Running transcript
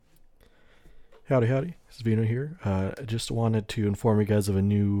Howdy, howdy. This is Vino here. I just wanted to inform you guys of a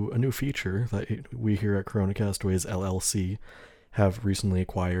new feature that we here at Corona Castaways LLC have recently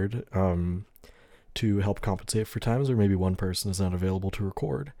acquired to help compensate for times where maybe one person is not available to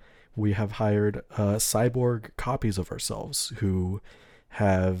record. We have hired cyborg copies of ourselves who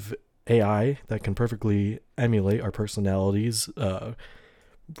have AI that can perfectly emulate our personalities,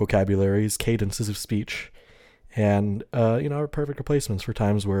 vocabularies, cadences of speech, and are perfect replacements for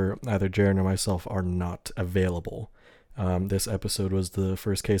times where either Jaren or myself are not available. This episode was the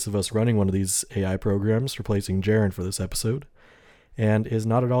first case of us running one of these AI programs, replacing Jaren for this episode, and is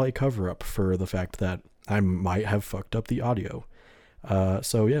not at all a cover up for the fact that I might have fucked up the audio.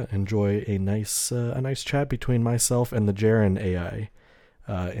 So yeah, enjoy a nice chat between myself and the Jaren AI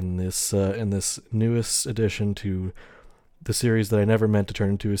in this newest addition to the series that I never meant to turn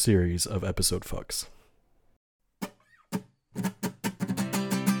into a series of episode fucks.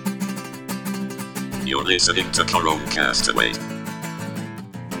 You're listening to Corona Castaway.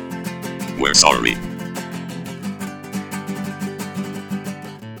 We're sorry.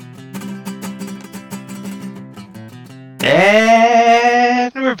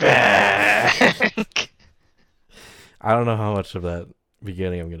 And we're back. I don't know how much of that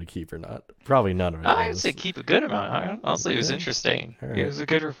beginning I'm gonna keep or not. Probably none of it. I would say keep a good amount. Honestly, it was Yeah. interesting. All It right. was a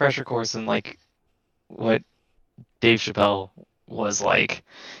good refresher course in like what Dave Chappelle was like,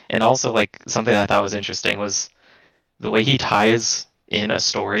 and also like something I thought was interesting was the way he ties in a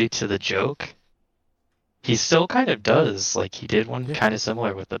story to the joke. He still kind of does. Like he did one Yeah. kind of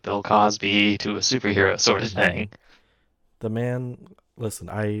similar with the Bill Cosby to a superhero sort of thing. The man. Listen,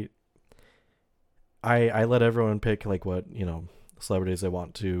 I let everyone pick like what celebrities they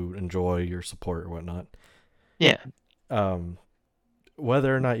want to enjoy or support or whatnot. Yeah. Um,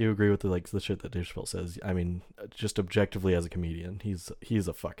 whether or not you agree with the shit that Dave Chappelle says, I mean, just objectively as a comedian, he's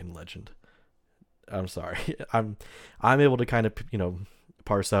a fucking legend. I'm sorry. I'm able to kind of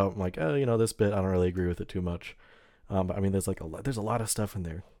parse out like, oh, this bit I don't really agree with it too much. But I mean, there's a lot of stuff in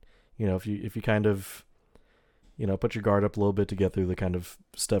there. If you kind of put your guard up a little bit to get through the kind of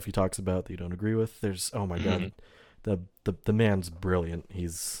stuff he talks about that you don't agree with. There's, oh my god, the man's brilliant.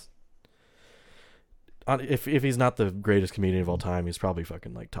 He's if he's not the greatest comedian of all time, he's probably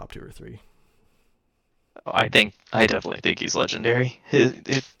fucking like top two or three. I definitely think he's legendary.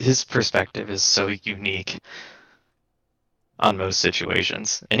 His perspective is so unique on most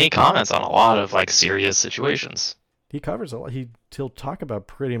situations, and he comments on a lot of like serious situations. He covers a lot. He'll talk about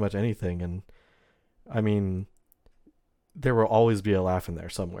pretty much anything, and I mean, there will always be a laugh in there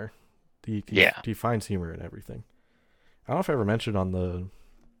somewhere. Yeah. He finds humor in everything. I don't know if I ever mentioned on the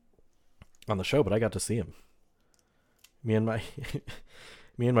show, but I got to see him. Me and my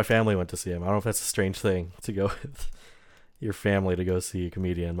me and my family went to see him. I don't know if that's a strange thing to go with your family to go see a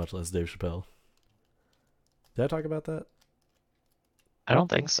comedian, much less Dave Chappelle. Did I talk about that? I don't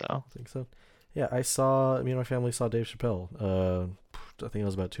think so. I think so. Yeah, me and my family saw Dave Chappelle. I think it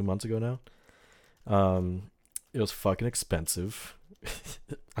was about 2 months ago now. It was fucking expensive,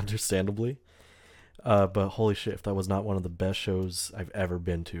 understandably. But holy shit, if that was not one of the best shows I've ever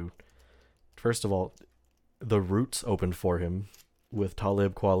been to. First of all, The Roots opened for him with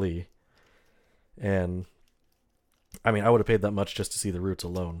Talib Kweli, and I mean, I would have paid that much just to see The Roots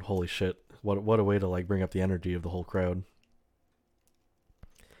alone. Holy shit, what a way to like bring up the energy of the whole crowd.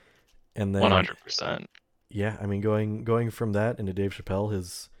 And then 100%. yeah, I mean, going from that into Dave Chappelle,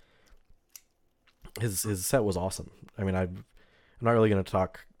 his set was awesome. I mean, I'm not really gonna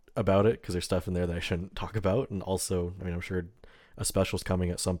talk about it because there's stuff in there that I shouldn't talk about, and also, I mean, I'm sure a special's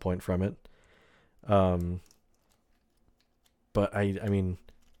coming at some point from it. Um, but I mean,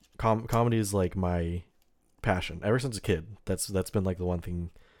 comedy is like my passion ever since a kid. That's been like the one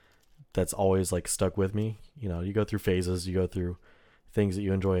thing that's always like stuck with me. You go through phases, you go through things that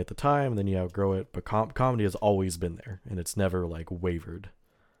you enjoy at the time, and then you outgrow it. But comedy has always been there, and it's never like wavered.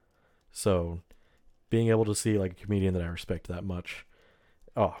 So being able to see like a comedian that I respect that much,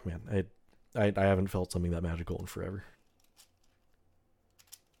 oh man, I haven't felt something that magical in forever.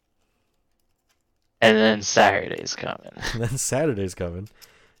 And then Saturday's coming. And then Saturday's coming,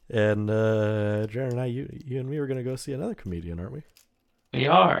 and Jared and I, you and me, were gonna go see another comedian, aren't we? We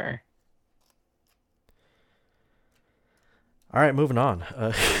are. All right, moving on.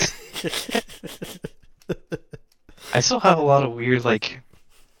 I still have a lot of weird like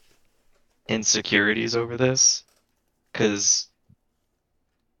insecurities over this because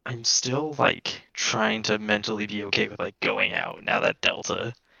I'm still like trying to mentally be okay with like going out now that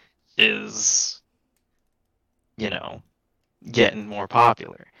Delta is, you know, getting more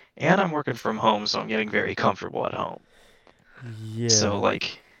popular. And I'm working from home, so I'm getting very comfortable at home. Yeah, So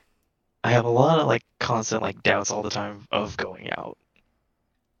like I have a lot of like constant like doubts all the time of going out.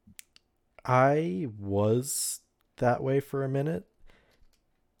 I was that way for a minute.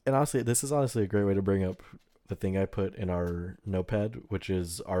 And honestly, this is honestly a great way to bring up the thing I put in our notepad, which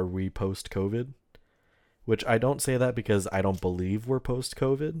is, are we post COVID? Which I don't say that because I don't believe we're post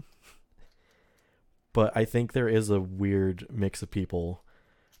COVID, but I think there is a weird mix of people,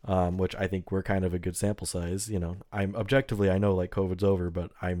 which I think we're kind of a good sample size. You know, I'm objectively, I know like COVID's over,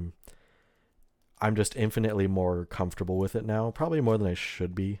 but I'm just infinitely more comfortable with it now, probably more than I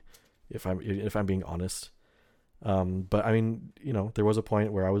should be, if I'm being honest. But I mean, you know, there was a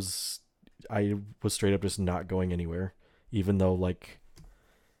point where I was straight up just not going anywhere, even though like,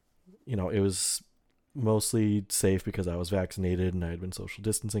 you know, it was mostly safe because I was vaccinated and I had been social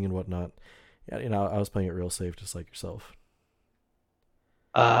distancing and whatnot. Yeah, you know, I was playing it real safe, just like yourself.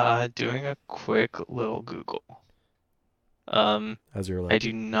 Doing a quick little Google. Um, As you're I allowed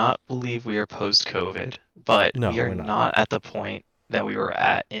do to. not believe we are post-COVID, but No, we are we're not. not at the point that we were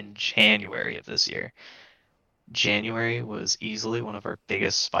at in January of this year. January was easily one of our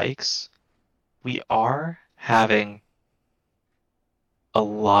biggest spikes. We are having a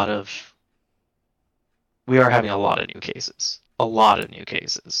lot of we are having a lot of new cases. A lot of new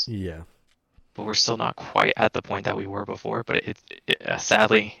cases. Yeah. But we're still not quite at the point that we were before, but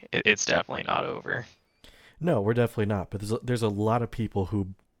sadly, it's definitely not over. No, we're definitely not. But there's a lot of people who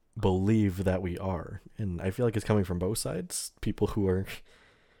believe that we are, and I feel like it's coming from both sides. People who are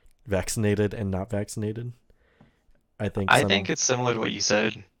vaccinated and not vaccinated. I think I think some. it's similar to what you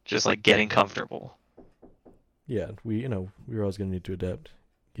said, just like getting comfortable. Yeah, we're always gonna need to adapt.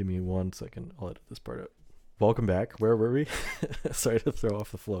 Give me 1 second. I'll edit this part out. Welcome back. Where were we? Sorry to throw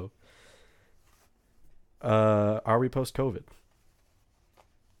off the flow. Are we post COVID?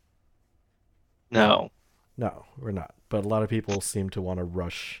 No, No, we're not. But a lot of people seem to want to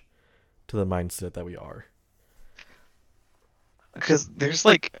rush to the mindset that we are. because there's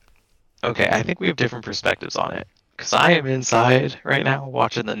like, okay, I think we have different perspectives on it. Because I am inside right now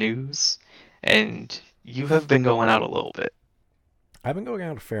watching the news, and you have been going out a little bit. I've been going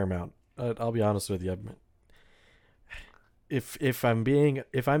out a fair amount. I'll be honest with you. If I'm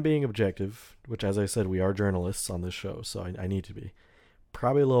being objective, which as I said we are journalists on this show, so I need to be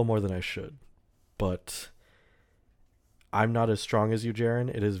probably a little more than I should. But I'm not as strong as you, Jaren.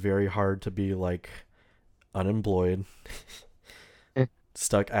 It is very hard to be like unemployed,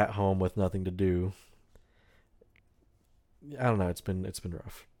 stuck at home with nothing to do. I don't know. It's been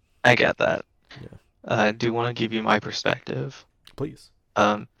rough. I get that. Yeah. I do want to give you my perspective. Please.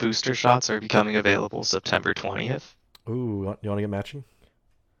 Booster shots are becoming available September 20th. Ooh, you want to get matching?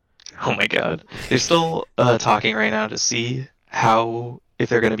 Oh my God. They're still talking right now to see how, if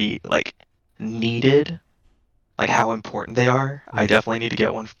they're going to be like needed, like how important they are. I Mm-hmm. definitely need to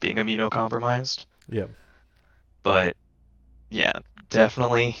get one for being immunocompromised. Yeah. But yeah,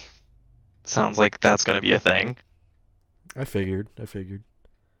 definitely sounds like that's going to be a thing. I figured. I figured.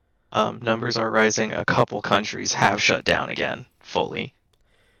 Numbers are rising. A couple countries have shut down again fully.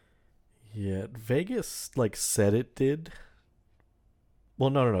 Yeah. Vegas like said it did. Well,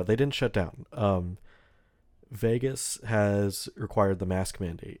 no. They didn't shut down. Vegas has required the mask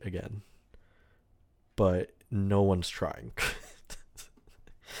mandate again, but no one's trying.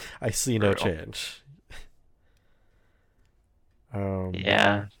 I see no Brutal. change. Um,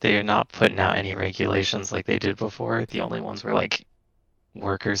 Yeah, they're not putting out any regulations like they did before. The only ones were like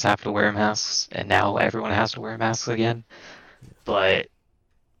workers have to wear masks, and now everyone has to wear masks again. But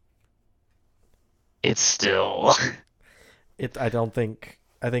it's still. it. I don't think.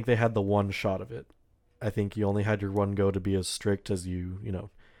 I think they had the one shot of it. I think you only had your one go to be as strict as you know.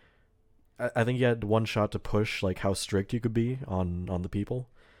 I think you had one shot to push like how strict you could be on the people,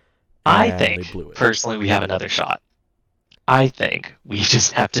 I and they think, blew it. personally, we have another shot. I think we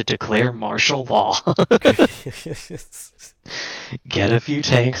just have to declare martial law. Get a few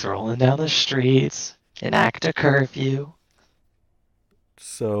tanks rolling down the streets, enact a curfew.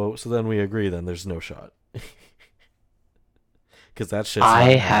 So then we agree. Then there's no shot because that shit's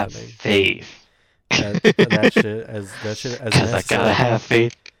I not have happening. faith. That shit as Because I gotta necessary. have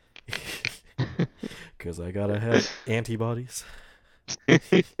faith. Because I gotta have antibodies.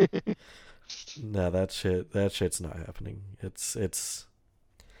 No, that shit's not happening. It's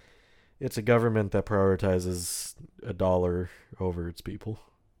a government that prioritizes a dollar over its people.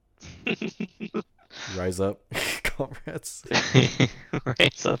 Rise up, comrades.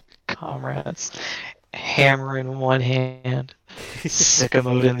 Raise up, comrades. Hammer in one hand, sicko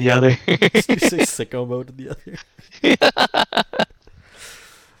mode in the other. Did you say sicko mode in the other?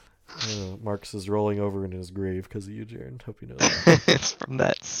 Marcus is rolling over in his grave because of you, Jaren. Hope you know that. It's from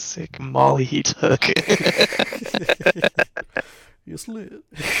that sick Molly he took. You slid.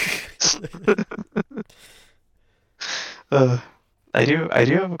 uh, I do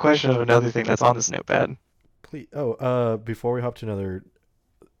have a question of another thing that's on this notepad. Please. Before we hop to another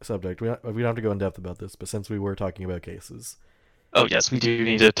subject, we don't have to go in depth about this, but since we were talking about cases, Oh yes, we do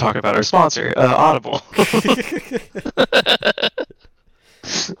need to talk about our sponsor, Audible.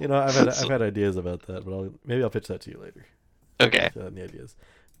 I've had ideas about that, but maybe I'll pitch that to you later. Okay. The ideas,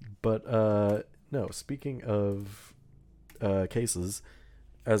 but no. Speaking of cases,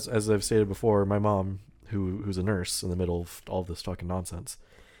 as I've stated before, my mom, who's a nurse in the middle of all this fucking nonsense,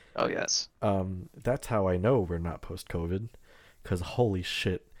 Oh yes. that's how I know we're not post-COVID, because holy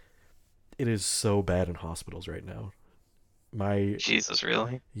shit, it is so bad in hospitals right now. My Jesus,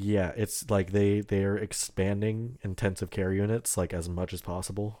 really? Yeah, it's like they're expanding intensive care units like as much as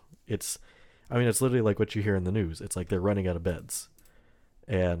possible. It's literally like what you hear in the news. It's like they're running out of beds,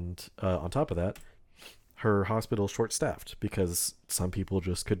 and on top of that, her hospital's short-staffed because some people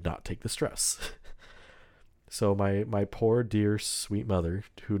just could not take the stress. So my poor dear sweet mother,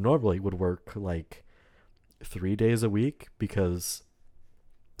 who normally would work like 3 days a week because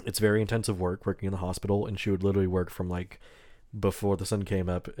it's very intensive work working in the hospital, and she would literally work from like before the sun came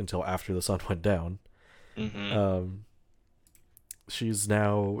up until after the sun went down. Mm-hmm. She's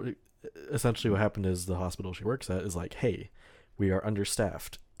now essentially what happened is the hospital she works at is like, hey, we are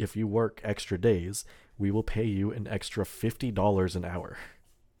understaffed. If you work extra days, we will pay you an extra $50 an hour.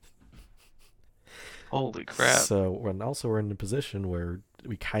 Holy crap. So we're in a position where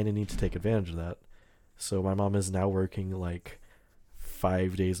we kind of need to take advantage of that. So my mom is now working like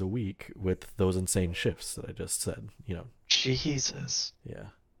 5 days a week with those insane shifts that I just said. Jesus. Yeah.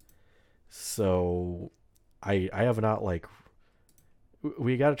 So I have not like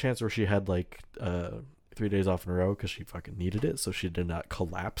we got a chance where she had like 3 days off in a row because she fucking needed it, so she did not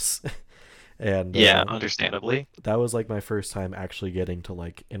collapse. And Yeah, understandably. that was like my first time actually getting to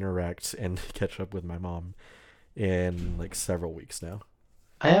like interact and catch up with my mom in like several weeks now.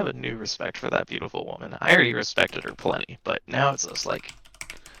 I have a new respect for that beautiful woman. I already respected her plenty, but now it's just like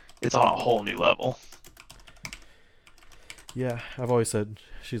it's on a whole new level. Yeah, I've always said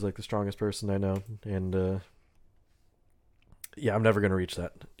she's like the strongest person I know, and yeah, I'm never gonna reach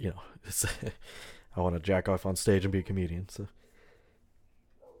that. It's, I want to jack off on stage and be a comedian. So,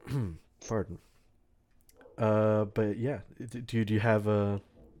 pardon. But yeah, do you have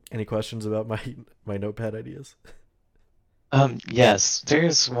any questions about my notepad ideas? Yes,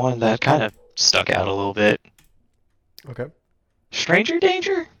 there's one that kind of stuck out a little bit. Okay. Stranger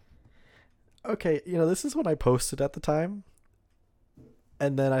danger? Okay, this is what I posted at the time,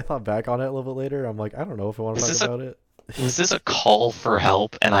 and then I thought back on it a little bit later. I'm like, I don't know if I want to talk about it. Was this a call for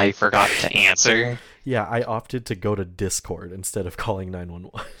help and I forgot to answer? Yeah, I opted to go to Discord instead of calling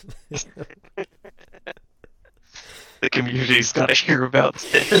 911. The community's gotta hear about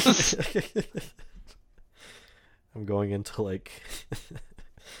this. I'm going into like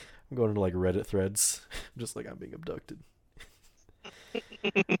Reddit threads, just like I'm being abducted.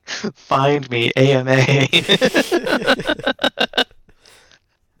 Find me, AMA.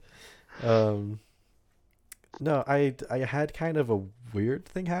 No, I had kind of a weird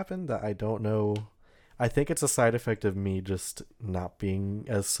thing happen that I don't know. I think it's a side effect of me just not being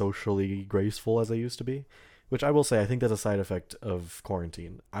as socially graceful as I used to be, which I will say I think that's a side effect of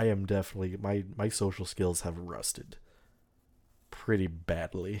quarantine. I am definitely my social skills have rusted pretty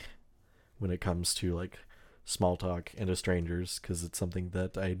badly when it comes to like small talk and to strangers, because it's something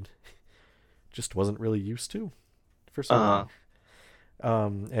that I just wasn't really used to for so long.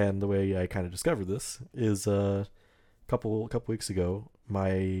 And the way I kind of discovered this is a couple weeks ago,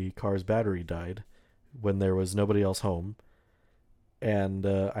 my car's battery died when there was nobody else home, and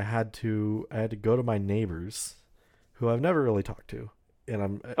I had to go to my neighbors, who I've never really talked to,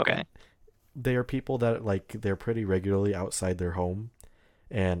 and Okay. they are people that like they're pretty regularly outside their home,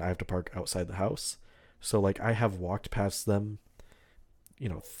 and I have to park outside the house, so like I have walked past them,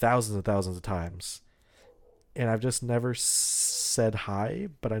 thousands and thousands of times, and I've just never said hi.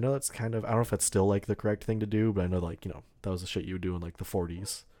 But I know that's I don't know if that's still like the correct thing to do, but I know like that was the shit you would do in like the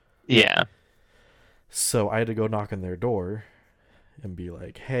 40s. Yeah. So I had to go knock on their door and be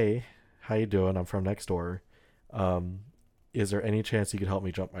like, hey, how you doing? I'm from next door. Is there any chance you could help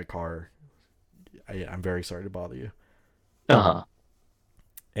me jump my car? I'm very sorry to bother you. Uh-huh.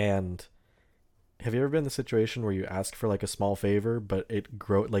 And have you ever been in the situation where you ask for like a small favor, but it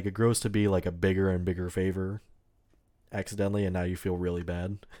grows to be like a bigger and bigger favor accidentally, and now you feel really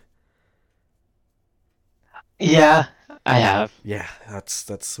bad? Yeah, I have. Yeah,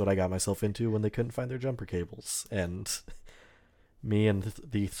 that's what I got myself into when they couldn't find their jumper cables, and me and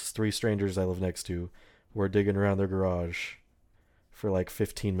the three strangers I live next to were digging around their garage for like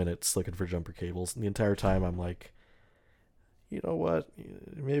 15 minutes looking for jumper cables, and the entire time I'm like, you know what?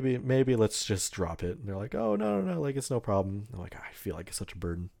 Maybe let's just drop it. And they're like, oh no, like it's no problem. I'm like, I feel like it's such a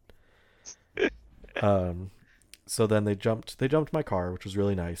burden. Um, so then they jumped my car, which was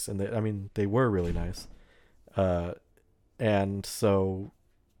really nice, and they were really nice. Uh, and so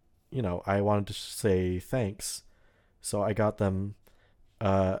I wanted to say thanks, so I got them.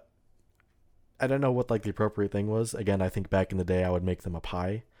 Uh, I don't know what like the appropriate thing was. Again, I think back in the day I would make them a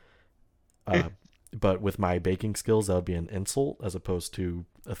pie. Uh, but with my baking skills, that would be an insult as opposed to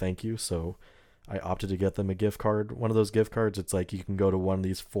a thank you. So I opted to get them a gift card. One of those gift cards, it's like you can go to one of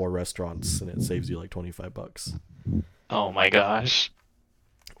these four restaurants and it saves you like $25. Oh my gosh.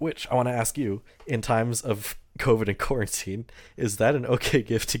 Which I want to ask you, in times of COVID and quarantine, is that an okay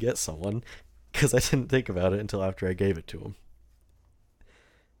gift to get someone? Because I didn't think about it until after I gave it to him.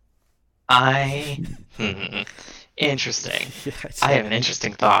 I hmm, interesting. Yeah, I have an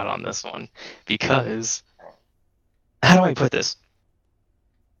interesting thought on this one because how do I put this?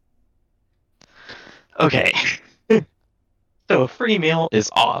 Okay, so a free meal is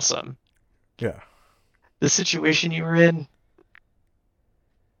awesome. yeah, The situation you were in,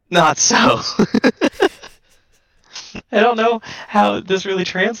 not so. I don't know how this really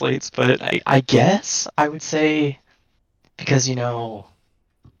translates, but I guess I would say because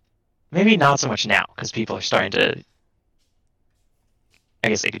maybe not so much now because people are starting to, I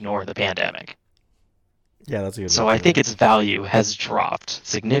guess, ignore the pandemic. yeah, that's a good way So to I put it. think its value has dropped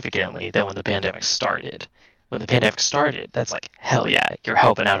significantly than when the pandemic started. When the pandemic started, that's like, hell yeah, you're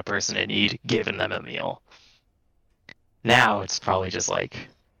helping out a person in need, giving them a meal. Now it's probably just like,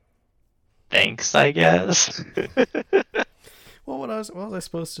 thanks, I guess. Well, what was I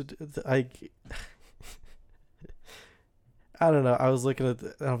supposed to do? I don't know. I was looking at. I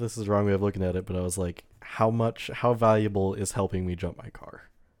don't know if this is the wrong way of looking at it, but I was like, how valuable is helping me jump my car?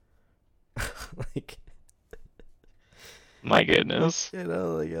 Like, My goodness.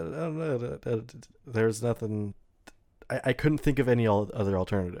 like I don't know. There's nothing. I couldn't think of any other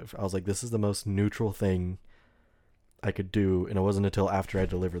alternative. I was like, this is the most neutral thing I could do, and it wasn't until after I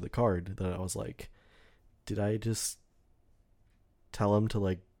delivered the card that I was like, did I just tell him to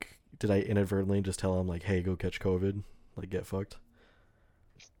like? Did I inadvertently just tell him like, hey, go catch COVID, like get fucked?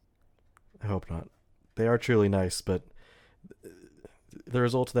 I hope not. They are truly nice, but the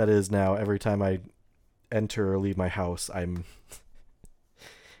result of that is now every time I enter or leave my house,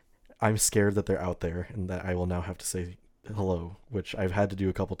 I'm scared that they're out there and that I will now have to say hello, which I've had to do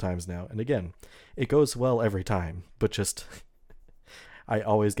a couple times now. And again, it goes well every time, but just I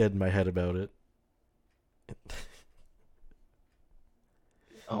always get in my head about it.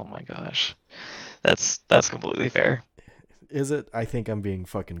 Oh my gosh. That's completely fair. Is it? I think I'm being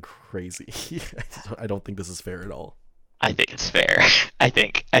fucking crazy. I don't think this is fair at all. I think it's fair. I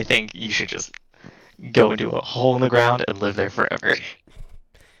think you should just go into a hole in the ground and live there forever.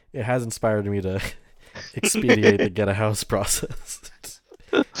 It has inspired me to expedite the get a house process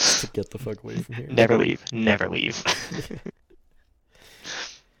to get the fuck away from here. Never leave. Never leave.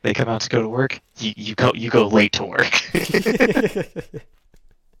 They come out to go to work. You go late to work.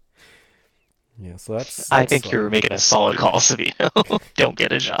 Yeah, so that's I think you're making a solid call, Savino. Don't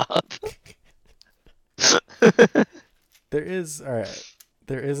get a job. there is all right.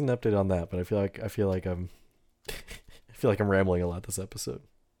 There is an update on that, but I feel like I'm rambling a lot this episode.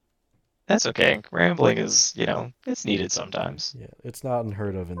 That's okay. Rambling is, it's needed sometimes. Yeah, it's not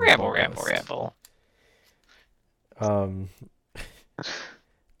unheard of in the Ramble, podcast. ramble, ramble. Um,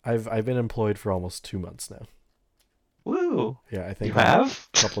 I've been employed for almost 2 months now. Woo! Yeah, I think You I'm have?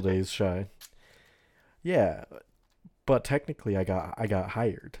 a couple days shy. Yeah, but technically I got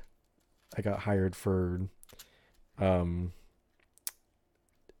hired. I got hired for um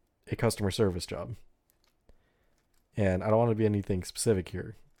a customer service job. And I don't want to be anything specific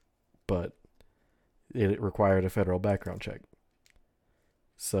here, but it required a federal background check.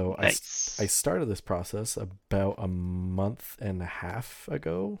 So I Nice. started this process about a month and a half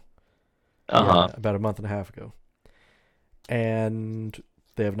ago. Uh-huh. Yeah, about a month and a half ago. And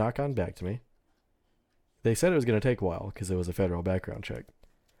they have not gotten back to me. They said it was going to take a while because it was a federal background check.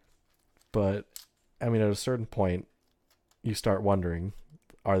 But, I mean, at a certain point, you start wondering,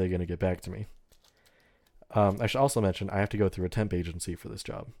 are they going to get back to me? I should also mention I have to go through a temp agency for this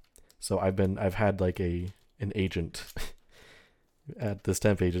job. So I've had like an agent at this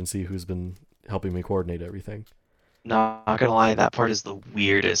temp agency who's been helping me coordinate everything. Not gonna lie, that part is the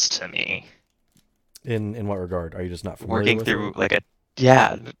weirdest to me. In what regard? Are you just not familiar Working with it? through like a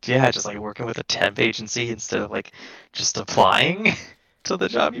yeah, just like working with a temp agency instead of like just applying to the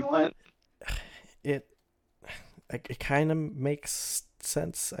job you want. It it kind of makes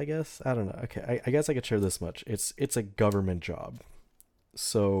sense, I guess. I don't know. Okay, I guess I could share this much. It's a government job,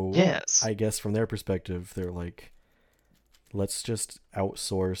 so Yes. I guess from their perspective, they're like, let's just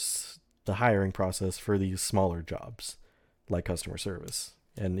outsource the hiring process for these smaller jobs, like customer service,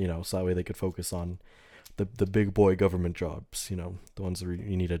 and so that way they could focus on the big boy government jobs. The ones where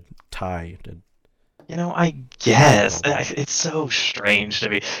you need a tie to I get guess all that. it's so strange to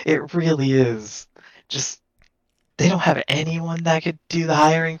me. It really is. Just they don't have anyone that could do the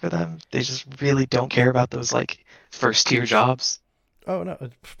hiring for them. They just really don't care about those like first tier jobs. Oh no,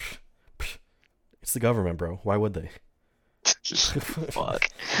 it's the government, bro. Why would they? Fuck.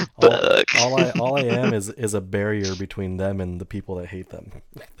 all Fuck. all I am is a barrier between them and the people that hate them.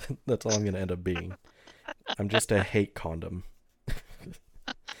 That's all I'm gonna end up being. I'm just a hate condom.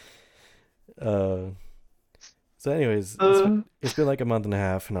 uh so anyways, Uh, it's been like a month and a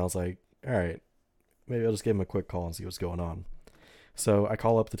half, and I was like, all right, maybe I'll just give him a quick call and see what's going on. So I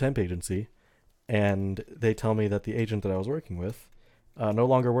call up the temp agency, and they tell me that the agent that I was working with no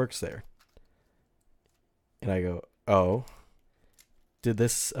longer works there. And I go, oh, did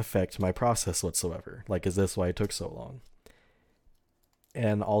this affect my process whatsoever? Like, is this why it took so long?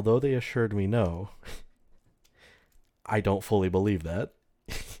 And although they assured me no, I don't fully believe that.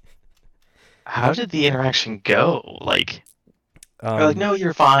 how did the interaction go? Like, they're like, Um, no,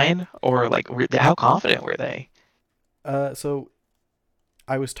 you're fine, or like, how confident were they? so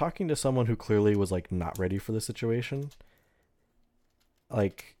I was talking to someone who clearly was like not ready for the situation.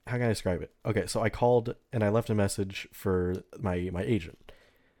 Like, how can I describe it? Okay, so I called and I left a message for my agent.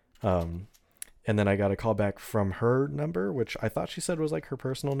 Um, and then I got a call back from her number, which I thought she said was like her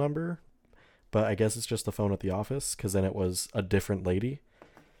personal number, but I guess it's just the phone at the office, because then it was a different lady.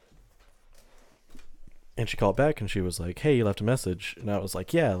 And she called back and she was like, "Hey, you left a message." And I was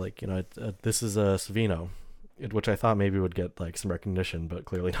like, "Yeah, like this is Savino," which I thought maybe would get like some recognition, but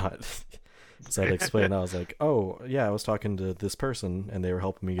clearly not. So I had to explain. I was like, "Oh, yeah, I was talking to this person, and they were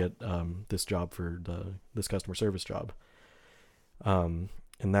helping me get this job for this customer service job."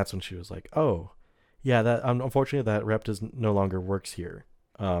 And that's when she was like, "Oh, yeah, that unfortunately that rep does no longer works here.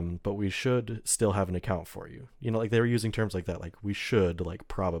 But we should still have an account for you." Like they were using terms like that, like we should, like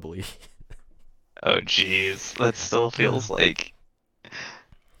probably. Oh, jeez, that still feels like.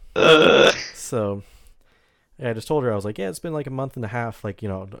 Uh, So yeah, I just told her, I was like, "Yeah, it's been like a month and a half. Like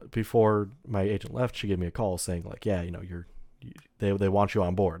before my agent left, she gave me a call saying like, yeah, they want you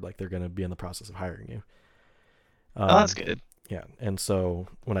on board. Like they're gonna be in the process of hiring you." oh, that's Um, good. yeah, and so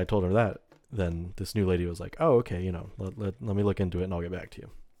when I told her that, then this new lady was like, "Oh, okay, let me look into it and I'll get back to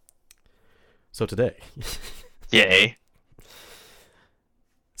you." So today, Yay.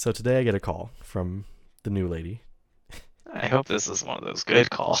 so today I get a call from the new lady, I hope this is one of those good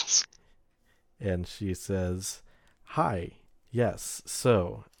calls. and she says, "Hi, yes,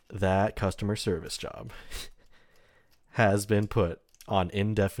 so that customer service job has been put on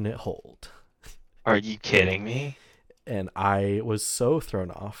indefinite hold." Are you kidding me? And I was so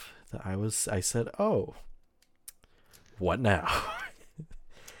thrown off that I said, "Oh, what now?"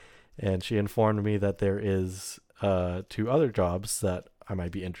 And she informed me that there is two other jobs that I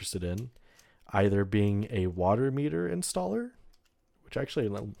might be interested in, either being a water meter installer, which actually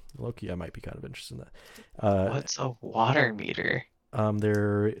low-key I might be kind of interested in that. What's a water meter?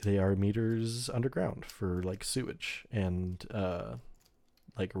 They are meters underground for like sewage and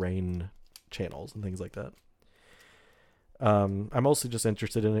like rain channels and things like that. I'm mostly just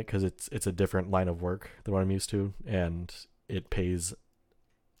interested in it because it's a different line of work than what I'm used to, and it pays.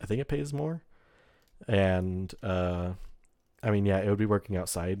 I think it pays more, and I mean, yeah, it would be working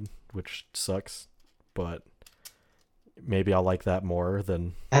outside, which sucks, but maybe I'll like that more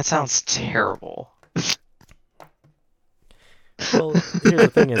than. That sounds terrible. Well, here's the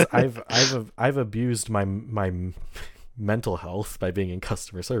thing: is I've abused my mental health by being in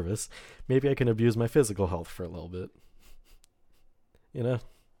customer service. Maybe I can abuse my physical health for a little bit. You know,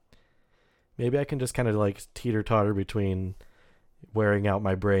 maybe I can just kind of like teeter totter between wearing out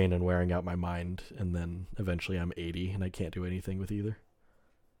my brain and wearing out my mind, and then eventually I'm 80 and I can't do anything with either.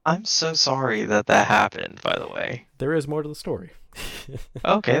 I'm so sorry that that happened, by the way. There is more to the story.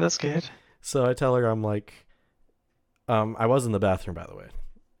 Okay, that's good. So I tell her, I'm like, I was in the bathroom, by the way.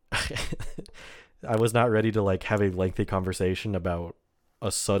 I was not ready to like have a lengthy conversation about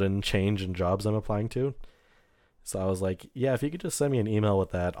a sudden change in jobs I'm applying to. So I was like, yeah, if you could just send me an email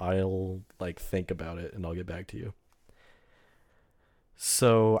with that, I'll like think about it and I'll get back to you.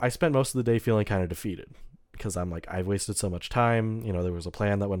 So I spent most of the day feeling kind of defeated because I'm like, I've wasted so much time. You know, there was a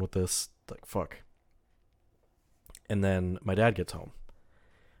plan that went with this. Like, fuck. And then my dad gets home,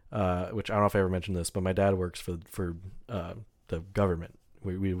 which I don't know if I ever mentioned this, but my dad works for the government.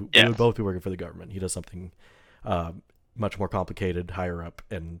 We would both be working for the government. He does something much more complicated, higher up,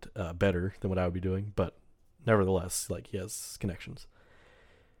 and better than what I would be doing. But nevertheless, like, he has connections.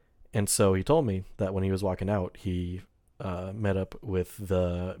 And so he told me that when he was walking out, he met up with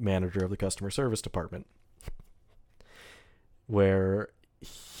the manager of the customer service department, where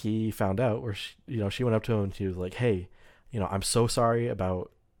he found out where she went up to him and she was like, "Hey, I'm so sorry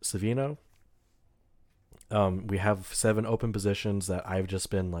about Savino. We have 7 open positions that I've just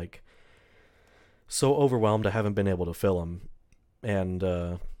been like so overwhelmed I haven't been able to fill them."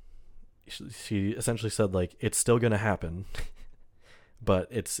 And she essentially said, like, it's still gonna happen, but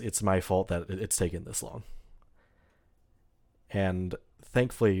it's my fault that it's taken this long. And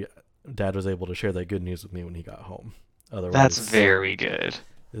thankfully, Dad was able to share that good news with me when he got home. Otherwise, That's very good.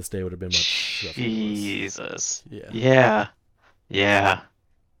 this day would have been much rougher. Jesus. Yeah. Yeah. Yeah.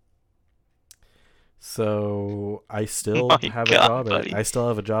 So I still My have God, a job. buddy. I still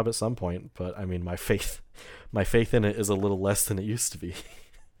have a job at some point, but I mean, my faith in it is a little less than it used to be.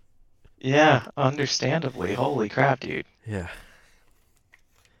 Yeah, understandably. Holy crap, dude. Yeah.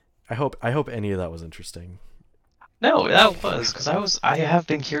 I hope any of that was interesting. No, that was because I have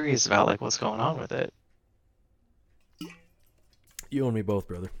been curious about like what's going on with it. You and me both,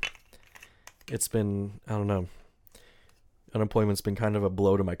 brother. It's been, I don't know. Unemployment's been kind of a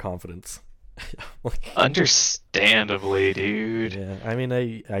blow to my confidence. Understandably, dude. Yeah, I mean,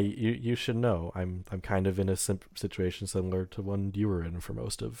 you should know. I'm kind of in a situation similar to one you were in for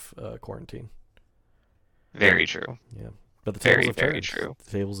most of quarantine. Very true. Yeah, but the Very, tables have very turned. true.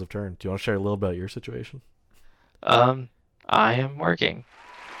 The tables have turned. Do you want to share a little about your situation? I am working.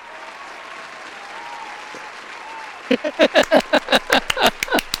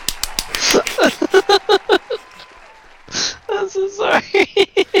 I'm so sorry.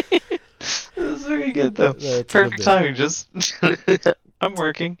 That's very good though. That's Perfect good. timing. Just I'm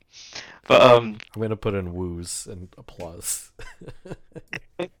working, but I'm gonna put in woos and applause.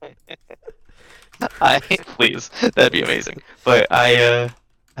 please, that'd be amazing. But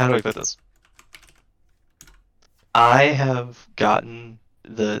how do I put this? I have gotten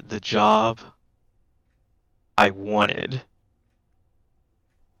the job I wanted.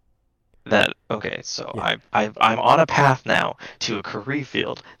 So Yeah. I'm on a path now to a career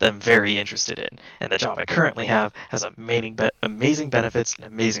field that I'm very interested in, and the job I currently have has amazing benefits and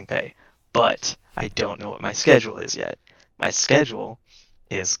amazing pay, but I don't know what my schedule is yet. My schedule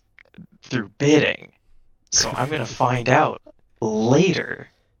is through bidding, so I'm gonna find out later,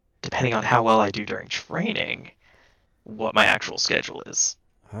 depending on how well I do during training, what my actual schedule is.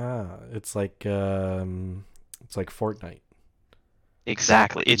 It's like Fortnite.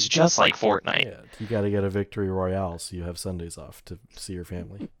 Exactly. It's just like Fortnite. Yeah, you got to get a victory royale so you have Sundays off to see your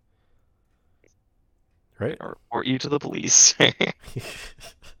family. Right? Or report you to the police.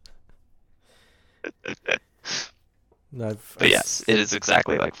 No, But yes, it is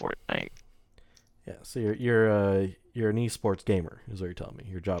exactly like Fortnite. Yeah, so you're an esports gamer, is what you're telling me.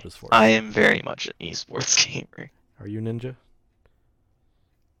 Your job is for it. I am very much an esports gamer. Are you Ninja?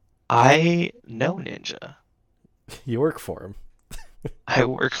 I know Ninja. You work for him. I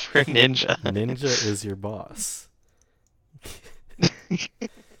work for Ninja. Ninja is your boss.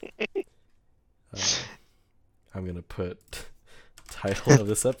 I'm gonna put title of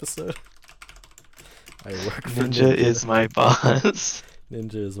this episode. I work for Ninja is my boss.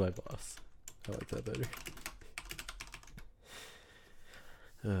 Ninja is my boss. I like that better.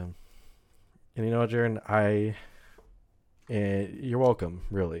 And you know what, Jaren? You're welcome.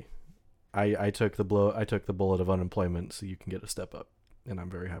 Really, I took the bullet of unemployment so you can get a step up, and I'm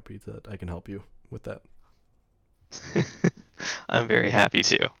very happy that I can help you with that. I'm very happy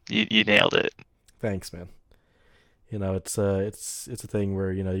too. You nailed it. Thanks, man. You know, it's a thing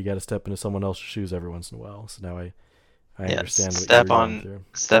where you got to step into someone else's shoes every once in a while. So now I understand what you're going through.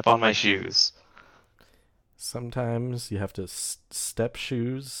 Step on my shoes. Sometimes you have to step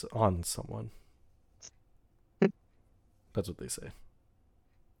shoes on someone. That's what they say.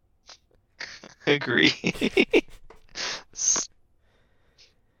 Agree.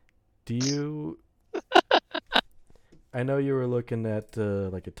 Do you? I know you were looking at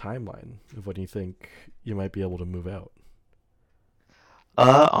like a timeline of when you think you might be able to move out.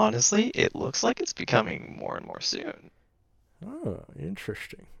 Honestly, it looks like it's becoming more and more soon. Oh,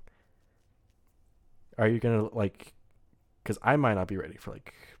 interesting. Are you gonna because I might not be ready for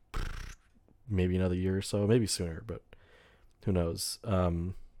like maybe another year or so, maybe sooner, but who knows?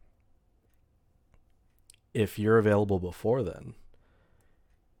 If you're available before then,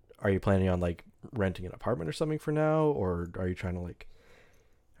 are you planning on like renting an apartment or something for now, or are you trying to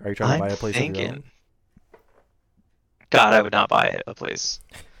I'm buy a place of your thinking, own? God, I would not buy a place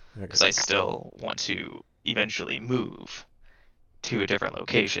because Okay. I still want to eventually move to a different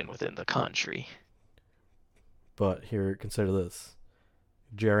location within the country. But here, consider this: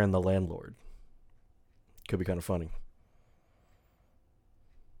 Jaren the landlord could be kind of funny.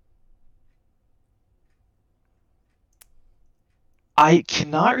 I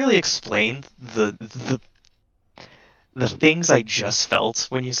cannot really explain the things I just felt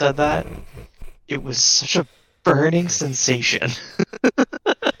when you said that. It was such a burning sensation.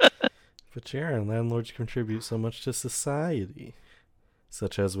 But Jaren, landlords contribute so much to society,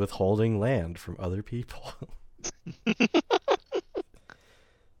 such as withholding land from other people.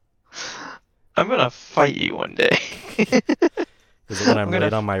 I'm gonna fight you one day. Is it when I'm I'm gonna.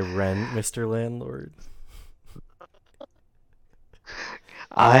 late on my rent, Mr. Landlord?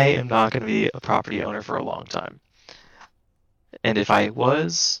 I am not gonna be a property owner for a long time. And if I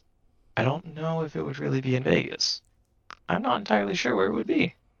was, I don't know if it would really be in Vegas. I'm not entirely sure where it would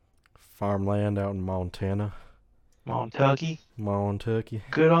be. Farmland out in Montana, Montucky? Montucky.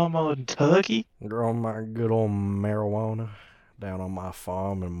 Good old Montucky? Grow my good old marijuana down on my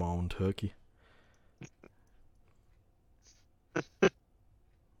farm in Montucky.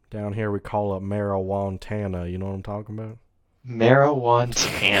 Down here we call it marijuana. You know what I'm talking about?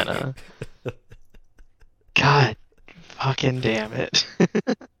 Marijuana. God fucking damn it.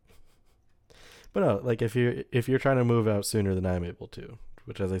 But no, like if you're trying to move out sooner than I'm able to,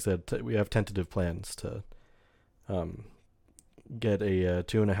 which as I said, we have tentative plans to um, get a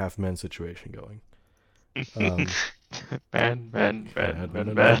 2.5 men situation going.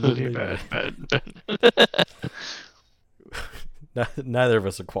 Neither of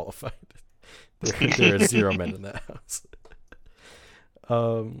us are qualified. There are 0 men in that house.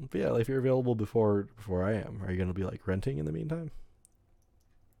 But yeah, if you're available before I am, are you gonna be like renting in the meantime?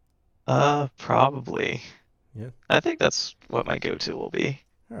 Probably. Yeah. I think that's what my go-to will be.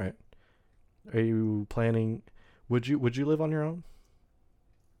 All right. Are you planning? Would you live on your own?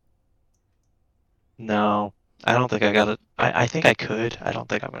 No, I don't think I got it. I think I could. I don't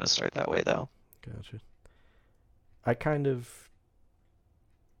think I'm gonna start that way though. Gotcha. I kind of,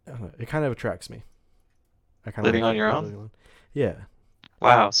 I don't know, it kind of attracts me. I kind of Living like on your living own? alone. Yeah.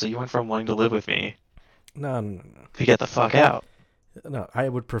 Wow, so you went from wanting to live with me No. to get the fuck out. No, I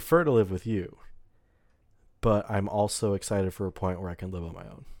would prefer to live with you, but I'm also excited for a point where I can live on my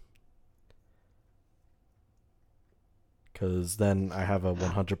own. Because then I have a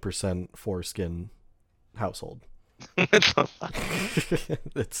 100% foreskin household. What the fuck?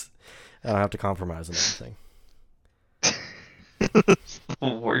 It's I don't have to compromise on anything.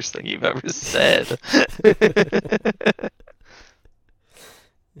 The worst thing you've ever said.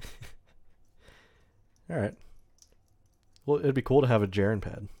 All right. Well, it'd be cool to have a Jaren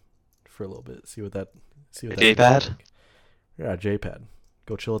pad for a little bit. See what that A feels J-pad? like. Yeah, J pad.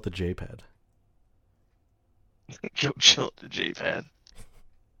 Go chill at the J pad. Go chill at the J-pad.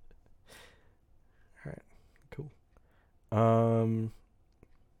 All right. Cool. Um,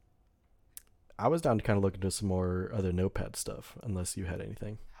 I was down to kind of look into some more other Notepad stuff, unless you had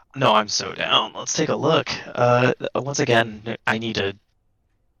anything. No, I'm so down. Let's take a look. Once again, I need to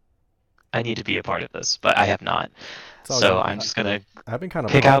be a part of this, but I have not. It's all So good. I'm just gonna I've been kind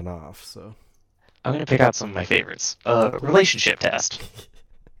of pick out. popping off, so I'm gonna pick out some of my favorites. Relationship test.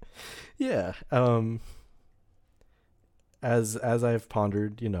 yeah. As I've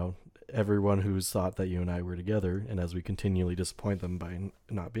pondered, everyone who's thought that you and I were together, and as we continually disappoint them by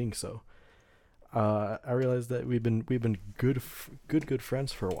not being so, I realized that we've been good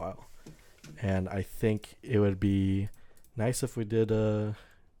friends for a while, and I think it would be nice if we did a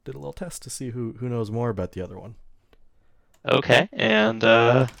little test to see who knows more about the other one. Okay, and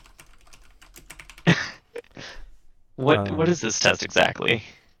what is this test exactly?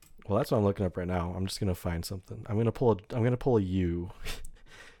 Well, that's what I'm looking up right now. I'm just gonna find something. I'm gonna pull a U,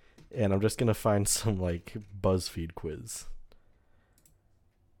 and I'm just gonna find some like BuzzFeed quiz.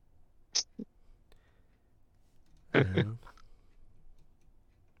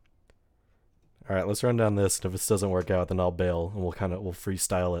 All right, let's run down this, and if this doesn't work out, then I'll bail, and we'll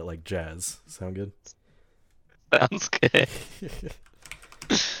freestyle it like jazz. Sound good? Sounds good.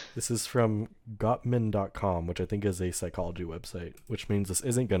 This is from Gottman.com, which I think is a psychology website, which means this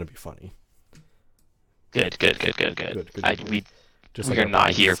isn't going to be funny. Good. Good. We Just we like are our not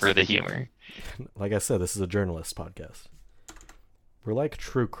podcast. here for the humor. Like I said, this is a journalist podcast. We're like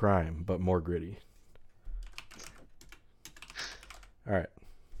true crime, but more gritty. All right.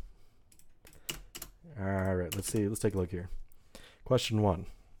 All right. Let's see. Let's take a look here. Question 1.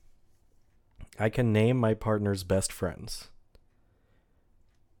 I can name my partner's best friends.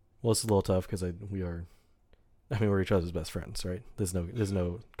 Well, it's a little tough because we're each other's best friends, right? There's no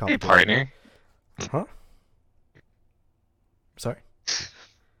Hey, competition. partner. Huh? Sorry.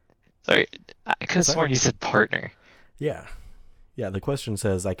 Sorry, I could have sworn you said partner. Yeah. Yeah. The question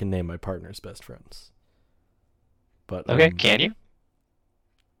says I can name my partner's best friends. But Okay, can you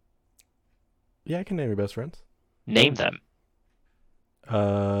yeah, I can name your best friends. name them?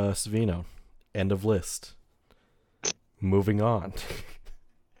 Savino. End of list. Moving on.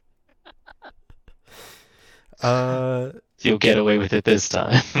 You'll get away with it this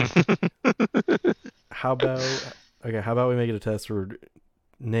time. How about we make it a test where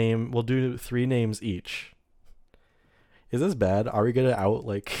we'll do 3 names each. Is this bad? Are we gonna are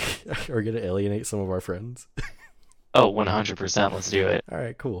we gonna alienate some of our friends? Oh, 100%. Let's do it. All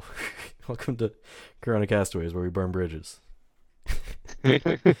right, cool. Welcome to Corona Castaways, where we burn bridges.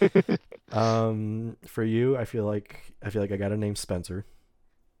 For you, I feel like I got a name Spencer.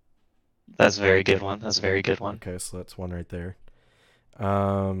 That's a very good one. That's a very good one. Okay, so that's one right there.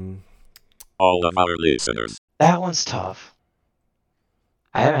 All of our listeners. That one's tough.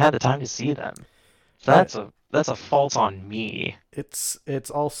 I haven't had the time to see them. That's a fault on me. It's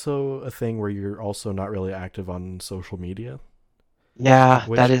also a thing where you're also not really active on social media. Yeah,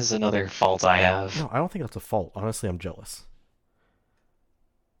 Which- that is another fault I have. No, I don't think that's a fault. Honestly, I'm jealous.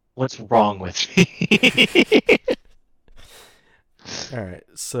 What's wrong with me? All right,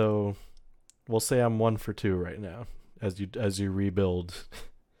 so we'll say I'm 1 for 2 right now as you rebuild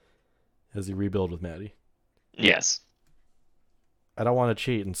with Maddie. Yes. I don't want to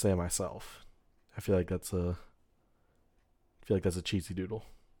cheat and say myself. I feel like that's a cheesy doodle.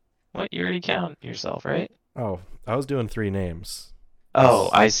 What? You already count yourself, right? Oh, I was doing 3 names. Oh,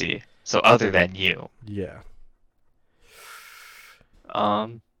 I see. So other than you. Yeah.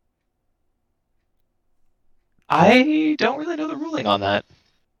 I don't really know the ruling on that.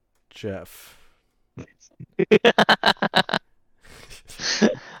 Jeff.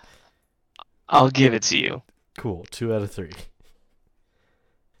 I'll give it to you. Cool. 2 out of 3.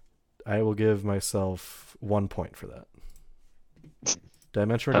 I will give myself 1 point for that. Did I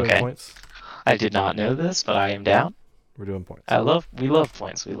mention we're doing Okay. points? I did not know this, but I am down. We're doing points. We love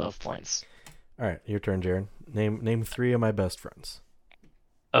points. We love points. All right, your turn, Jared. Name 3 of my best friends.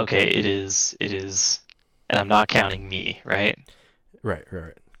 Okay, it is, and I'm not counting me, right? Right.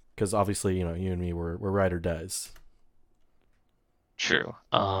 Because obviously, you and me, we're ride or dies. True.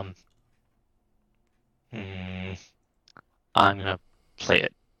 I'm gonna play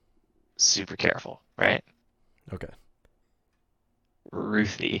it super careful, right? Okay.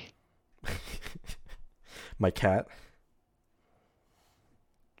 Ruthie. My cat.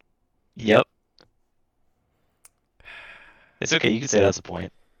 Yep. It's okay. You can say that's a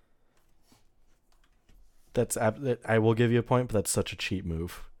point. I will give you a point, but that's such a cheap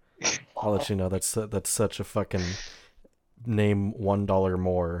move. I'll let you know that's such a fucking name $1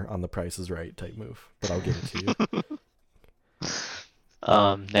 more on the Price is Right type move. But I'll give it to you.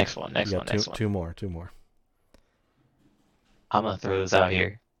 Next one. You got two more. I'm gonna throw this out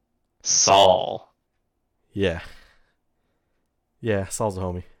here. Saul. Yeah. Yeah, Saul's a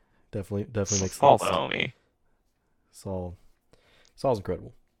homie. Definitely makes Saul sense. the homie. Saul's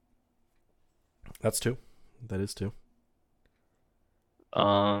incredible. That's 2. That is 2.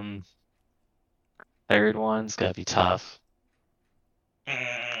 Third one's gonna be tough.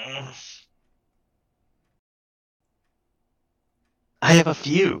 I have a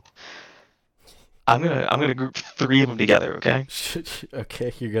few. I'm gonna group 3 of them together, okay?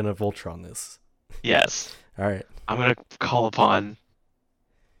 Okay, you're gonna Voltron this. Yes. All right. I'm gonna call upon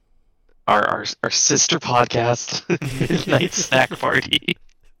our sister podcast, Midnight Snack Party.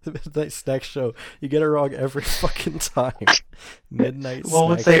 The Midnight Snack Show. You get it wrong every fucking time. Midnight Well,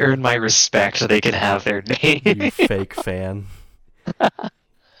 once Snack they Show. earn my respect, they can have their name. You fake fan.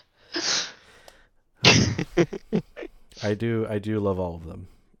 I do love all of them.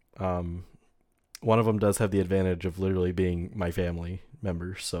 One of them does have the advantage of literally being my family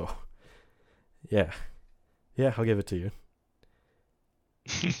member, so yeah, I'll give it to you.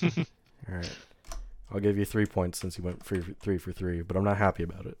 All right, I'll give you 3 points since you went 3 for 3, but I'm not happy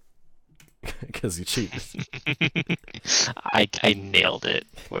about it because you cheated. I nailed it.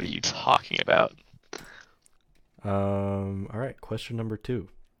 What are you talking about? All right, question number 2.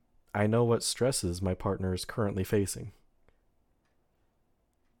 I know what stresses my partner is currently facing.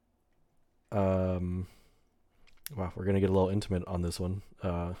 Wow, we're gonna get a little intimate on this one.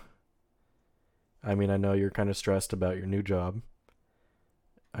 I mean, I know you're kind of stressed about your new job.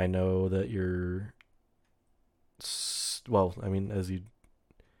 I know that well, I mean, as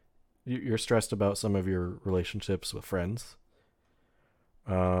you're stressed about some of your relationships with friends.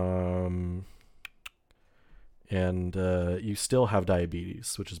 And you still have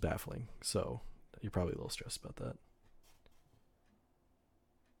diabetes, which is baffling. So you're probably a little stressed about that.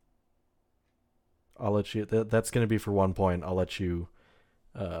 I'll let you. That's going to be for 1 point. I'll let you,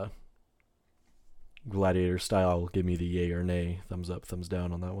 gladiator style, give me the yay or nay, thumbs up, thumbs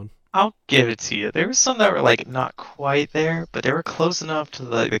down on that one. I'll give it to you. There were some that were like not quite there, but they were close enough to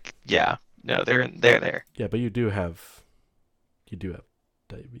like yeah. No, they're there. Yeah, but you do have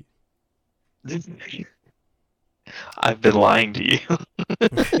diabetes. I've been lying to you.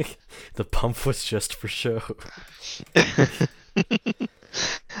 The pump was just for show.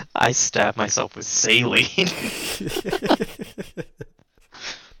 I stabbed myself with saline.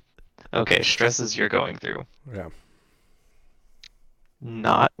 Okay, stresses you're going through. Yeah.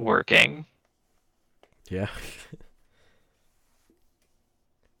 Not working. Yeah.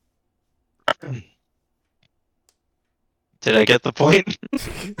 Did I get the point?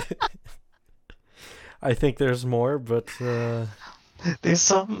 I think there's more, but There's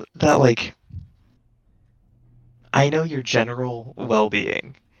some that like I know your general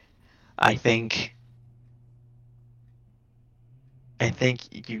well-being. I think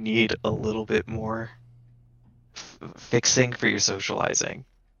you need a little bit more fixing for your socializing.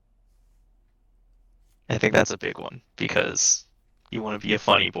 I think that's a big one because you want to be a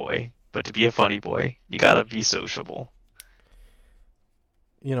funny boy, but to be a funny boy, you gotta be sociable.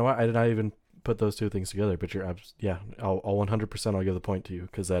 you know what? I did not even put those two things together. But yeah. I'll 100%. I'll give the point to you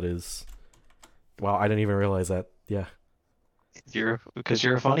because that is. Wow, I didn't even realize that. Yeah. Because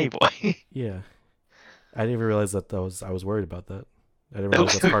you're a funny boy. Yeah. I didn't even realize that I was worried about that. I didn't Oh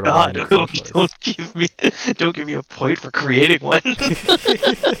realize that's part of why I God! didn't socialize. Don't give me a point for creating one. I'm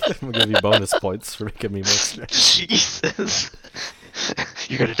gonna give you bonus points for making me more stressed. Jesus!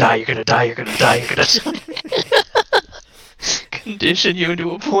 You're gonna die. You're gonna die. You're gonna die. You're gonna die. Condition you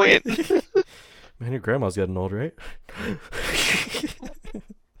into a point. Man, your grandma's getting old, right?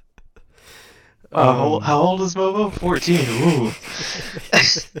 How old is Momo? 14. Ooh.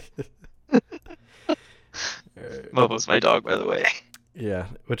 Momo's my dog, by the way. Yeah,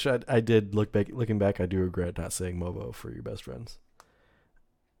 which I did looking back, I do regret not saying Mobo for your best friends.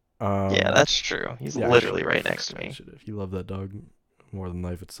 Yeah, that's true. He's yeah, literally right next to me. If you love that dog more than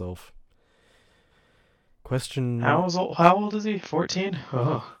life itself. Question. How old is he? 14?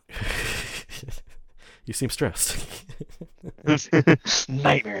 Oh. You seem stressed.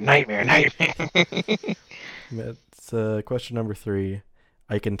 Nightmare. That's question number 3.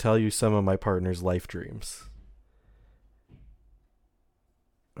 I can tell you some of my partner's life dreams.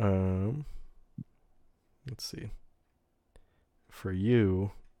 Let's see. For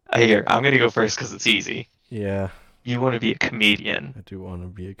you, I'm gonna go first because it's easy. yeah, You want to be a comedian, I do want to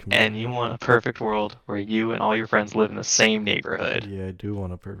be a comedian. and you want a perfect world where you and all your friends live in the same neighborhood. Yeah, I do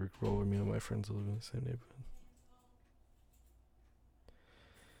want a perfect world where me and my friends live in the same neighborhood.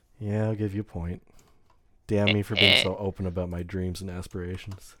 Yeah, I'll give you a point. Damn me for being so open about my dreams and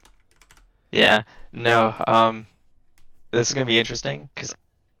aspirations. Yeah, no, this is gonna be interesting because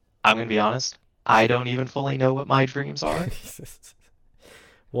I'm gonna be honest. I don't even fully know what my dreams are.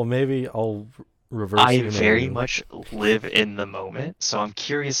 Well, maybe I'll reverse. I very much live in the moment, so I'm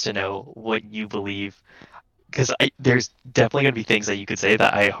curious to know what you believe. Because there's definitely gonna be things that you could say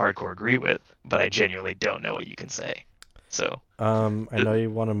that I hardcore agree with, but I genuinely don't know what you can say. So. I know you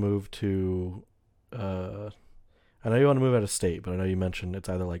want to move to. I know you want to move out of state, but I know you mentioned it's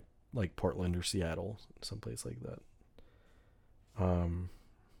either like Portland or Seattle, someplace like that. Or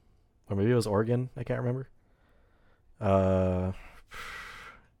maybe it was Oregon. I can't remember.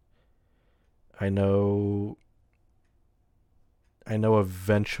 I know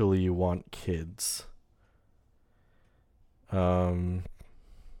eventually you want kids.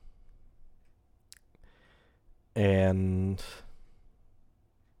 And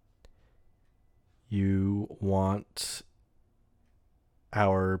you want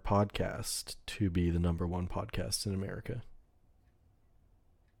our podcast to be the number 1 podcast in America.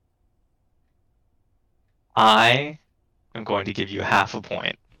 I am going to give you half a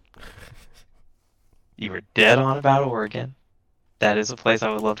point. You were dead on about Oregon. That is a place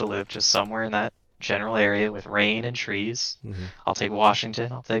I would love to live, just somewhere in that general area with rain and trees. Mm-hmm. I'll take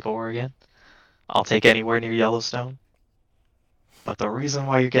Washington. I'll take Oregon. I'll take anywhere near Yellowstone. But the reason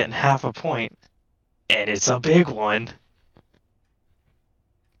why you're getting half a point, and it's a big one.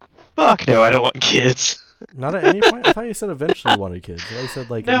 Fuck no, I don't want kids. Not at any point? I thought you said eventually you wanted kids. I thought you said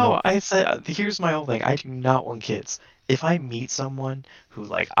No, I said, here's my whole thing. I do not want kids. if I meet someone who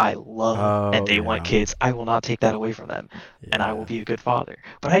like I love and Oh, they want yeah. kids, I will not take that away from them, and I will Yeah. be a good father.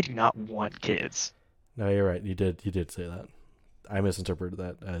 But I do not want kids. No, you're right. You did say that. I misinterpreted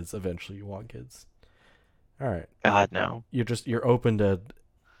that as eventually you want kids. All right. God no. You're open to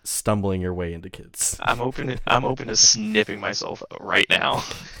stumbling your way into kids. I'm open to snipping myself right now.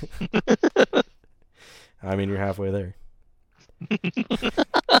 I mean, you're halfway there.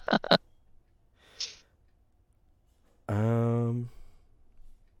 Um,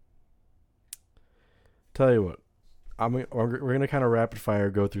 tell you what, we're gonna kind of rapid fire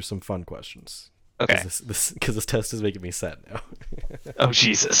go through some fun questions. Okay. Because this test is making me sad now. Oh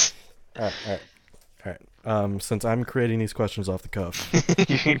Jesus. All right. Since I'm creating these questions off the cuff,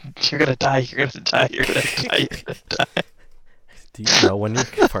 You're gonna die. You're gonna die. You're gonna die. You're gonna die. do you know when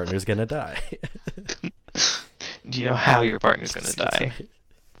your partner's gonna die? Do you know how your partner's gonna die?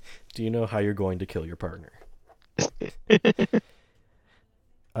 Do you know how you're going to kill your partner?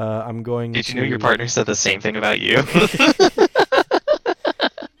 I'm going Did you to... know your partner said the same thing about you?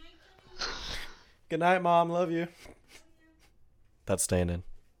 Good night, Mom. Love you. That's staying in.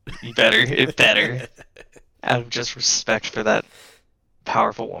 You better. It better. Out of just respect for that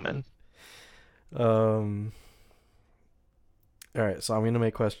powerful woman. All right, so I'm gonna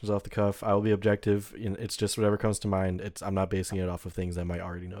make questions off the cuff. I will be objective. It's just whatever comes to mind. I'm not basing it off of things I might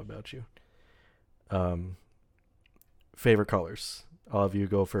already know about you. Favorite colors. All of you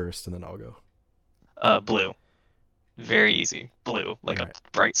go first, and then I'll go. Blue. Very easy. Blue. Like Alright.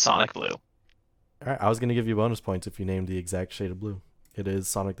 a bright Sonic blue. All right, I was gonna give you bonus points if you named the exact shade of blue. It is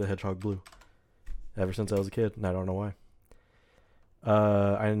Sonic the Hedgehog blue. Ever since I was a kid, and I don't know why.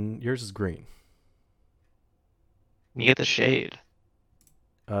 And yours is green. You get the shade.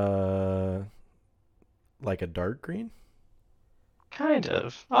 Like a dark green. Kind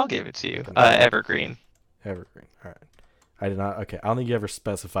of. I'll give it to you. Okay. Evergreen. Evergreen. All right. I did not. Okay, I don't think you ever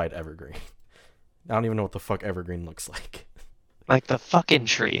specified evergreen. I don't even know what the fuck evergreen looks like. Like the fucking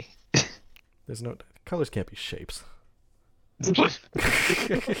tree. There's no colors. Can't be shapes.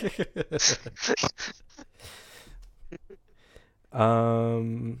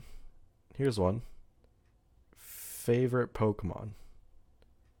 Here's one. Favorite Pokemon.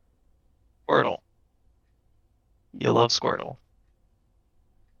 Squirtle. You love Squirtle.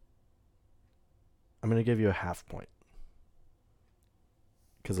 I'm gonna give you a half point.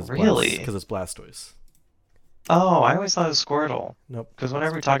 Because it's Really? Because it's Blastoise. Oh, I always thought it was Squirtle. Nope. Because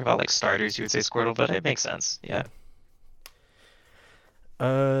whenever we talk about like starters, you would say Squirtle, but it makes sense. Yeah.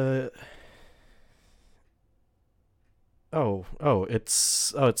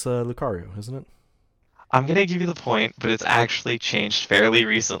 It's Lucario, isn't it? I'm gonna give you the point, but it's actually changed fairly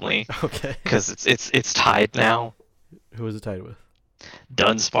recently Okay. because it's tied now. Who is it tied with?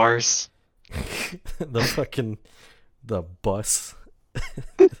 Dunsparce. The bus.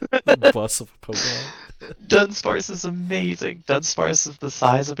 The bus of a Pokemon. Dunsparce is amazing. Dunsparce is the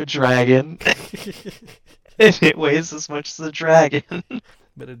size of a dragon, and it weighs as much as a dragon.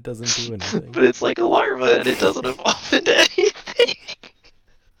 But it doesn't do anything. But it's like a larva, and it doesn't evolve into anything.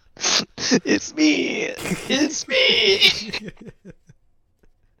 It's me. It's me.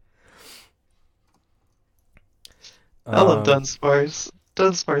 I love Dunsparce.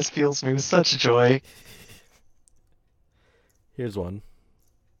 Dunsparce fills me with such joy. Here's one.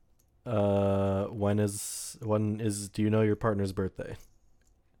 When is do you know your partner's birthday?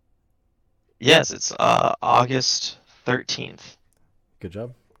 Yes, it's August 13th. Good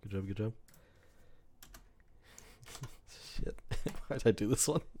job. Good job. Shit. Why did I do this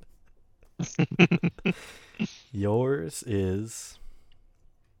one? Yours is...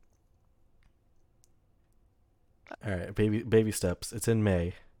 Alright, baby steps. It's in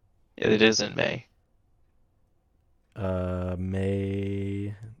May. It is in May.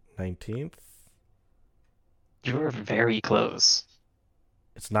 May 19th? You were very close.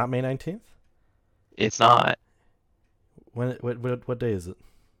 It's not May 19th? It's not. What day is it?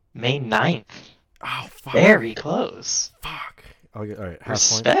 May 9th. Oh, fuck. Very close. Fuck. All right, half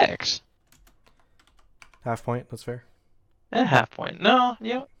point. Respect. Half point, that's fair. Half point. No,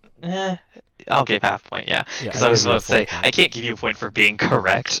 I'll give half point, yeah. Because I was about to say, I can't give you a point for being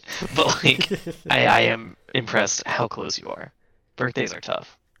correct, but like, I am impressed how close you are. Birthdays are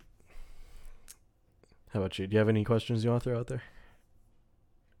tough. How about you? Do you have any questions you want to throw out there?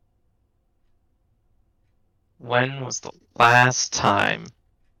 When was the last time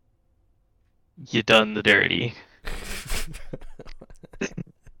you done the dirty?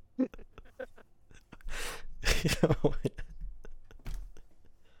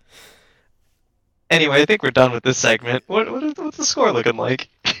 Anyway, I think we're done with this segment. What's the score looking like?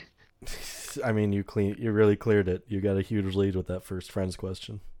 I mean, you really cleared it. You got a huge lead with that first friends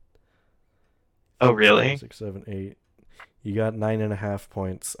question. Oh, really? 6, 7, 8. You got 9.5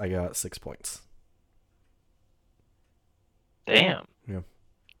 points. I got 6 points. Damn. Yeah.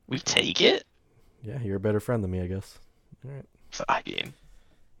 We take it? Yeah, you're a better friend than me, I guess. All right. I mean,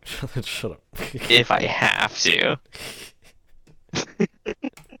 Shut up. if I have to.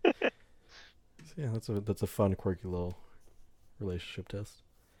 Yeah, that's a fun, quirky little relationship test.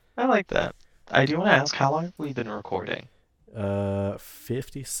 I like that. I do want to ask, how long have we been recording?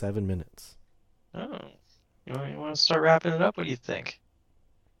 57 minutes. Oh. You want to start wrapping it up? What do you think?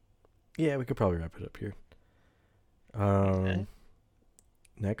 Yeah, we could probably wrap it up here. Okay.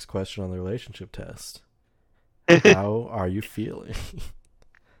 Next question on the relationship test. How are you feeling?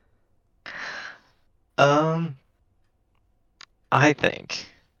 I think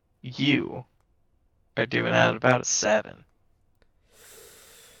you are doing at about a 7.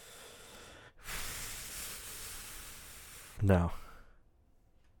 No.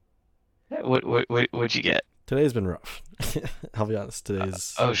 What'd you get? Today's been rough. I'll be honest.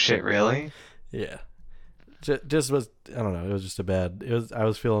 Today's. Oh shit, really? Yeah. Just was. I don't know. It was just a bad. It was. I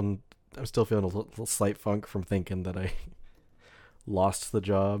was feeling. I'm still feeling a little slight funk from thinking that I lost the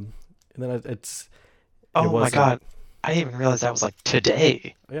job, and then it's. Oh my wasn't- god. I didn't even realize that was like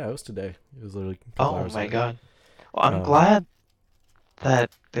today. Yeah, it was today. It was literally. A couple Oh hours my ago. god. Well, I'm Um, glad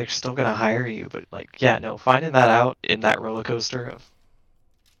that they're still gonna hire you, but like, yeah, no, finding that out in that roller coaster of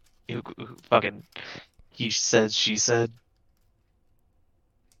fucking he said, she said.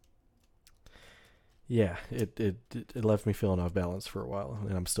 Yeah, it left me feeling off balance for a while,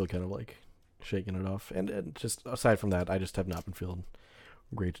 and I'm still kind of like shaking it off. And just aside from that, I just have not been feeling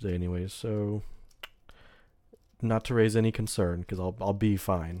great today, anyways. So, not to raise any concern, because I'll be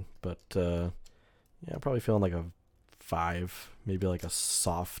fine. But yeah, I'm probably feeling like a 5, maybe like a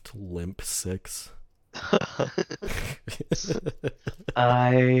soft limp 6.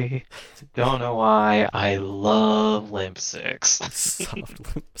 I don't know why I love Limp 6.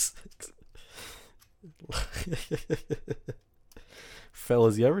 Soft limp 6.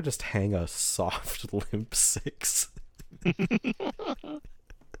 Fellas, you ever just hang a soft limp 6?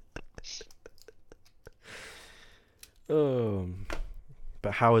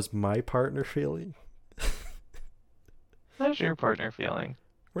 But how is my partner feeling? How's your partner feeling?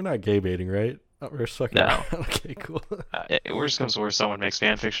 We're not gay baiting, right? Oh, we're just fucking No. around. Okay, cool. Worst comes to worst, someone makes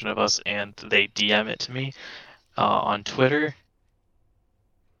fan fiction of us and they DM it to me on Twitter.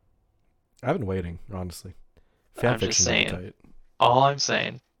 I've been waiting, honestly. I'm just Fanfiction saying. tight. All I'm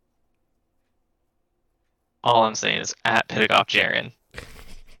saying is at Pitagoff Jaren.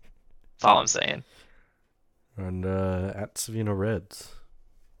 That's all I'm saying. And at Savino Reds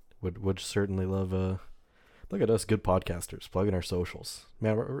would certainly love. Look at us, good podcasters, plugging our socials.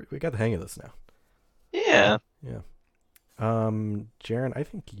 Man, we got the hang of this now. Yeah. Yeah. Jaren, I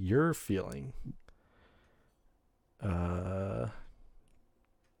think you're feeling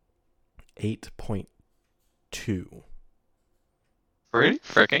 8.2. Pretty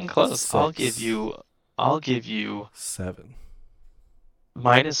freaking close. 6. I'll give you 7.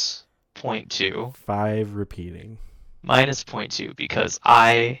 minus 0.2. 5 repeating. Minus 0.2 because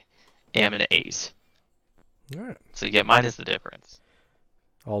I am an 8. All right. So you get minus the difference.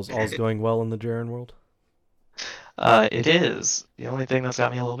 All's going well in the Jaren world. It is. The only thing that's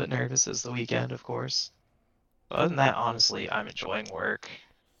got me a little bit nervous is the weekend, of course. But other than that, honestly, I'm enjoying work.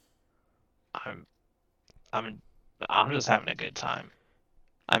 I'm just having a good time.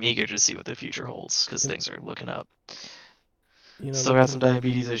 I'm eager to see what the future holds because things are looking up. Still got some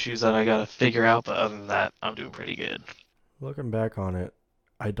diabetes issues that I gotta figure out, but other than that, I'm doing pretty good. Looking back on it,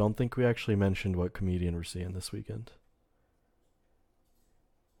 I don't think we actually mentioned what comedian we're seeing this weekend.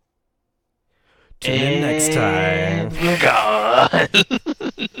 Tune in next time. God.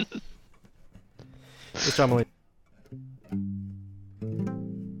 It's John Mullane.